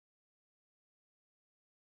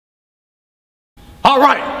All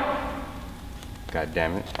right. God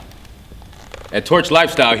damn it. At Torch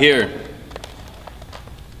Lifestyle here.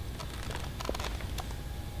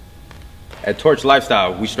 At Torch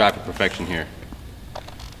Lifestyle, we strive for perfection here.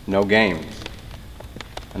 No games.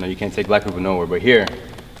 I know you can't take black people nowhere, but here,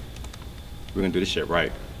 we're gonna do this shit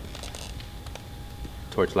right.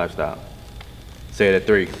 Torch Lifestyle. Say it at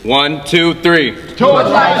 3. 1, 2, 3. Torch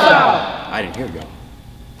Lifestyle! I didn't hear y'all.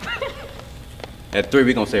 At 3,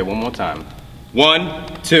 we're gonna say it one more time.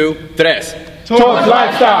 1, 2, 3. Torch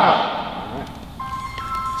Lifestyle!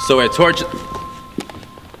 So at Torch... Are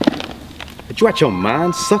you out your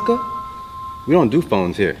mind, sucker? We don't do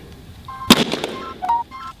phones here.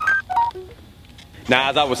 Now,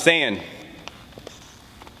 as I was saying,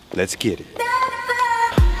 let's get it.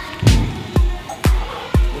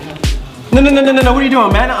 No, what are you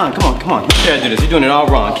doing, man? Come on. You can't do this. You're doing it all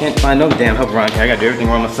wrong. Can't find no damn help around here. I gotta do everything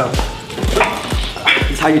wrong myself.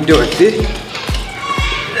 This is how you do it, see?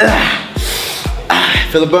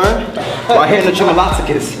 Feel the burn? Right here in the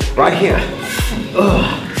tremolopticus. Right here.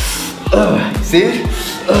 See it?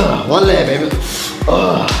 One leg, baby.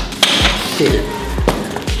 Shit.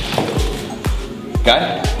 Got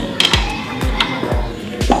it?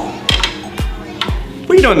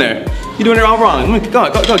 What are you doing there? You're doing it all wrong. Go,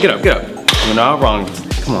 get up. You're doing it all wrong.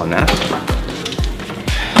 Come on now.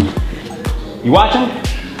 You watching?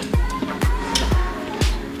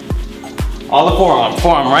 All the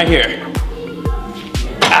forearm right here.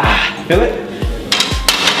 Feel it?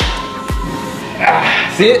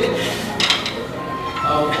 See it?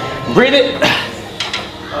 Breathe it.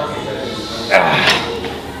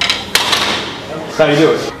 That's how you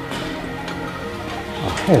do it. Oh,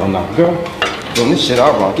 hell no, girl. Doing this shit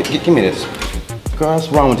all wrong. Give me this. Girl, what's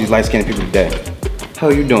wrong with these light-skinned people today? How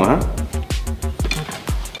are you doing, huh?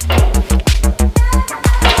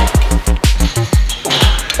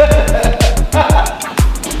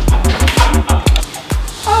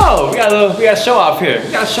 Oh, we got a show off here.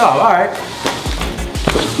 We got a show off, all right.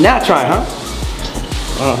 Now try, huh?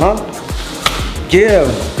 Yeah,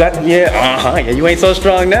 yeah, you ain't so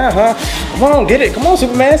strong now, huh? Come on, get it. Come on,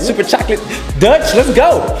 Superman. Super chocolate Dutch, let's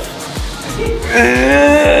go.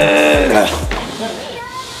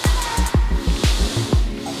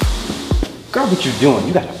 Girl, what you doing?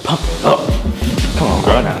 You gotta pump it up. Come on,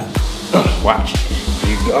 girl, now. Watch.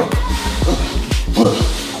 Here you go.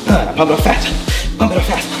 Pump it up fast.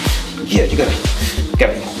 Yeah, you gotta.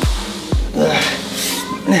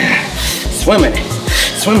 Swimming.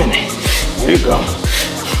 There you go.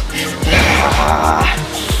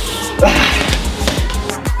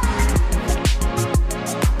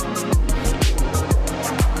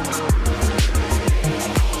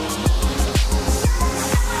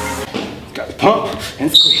 Gotta pump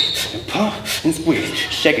and squeeze, and pump and squeeze.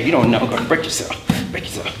 Shake it, you don't know, gonna break yourself.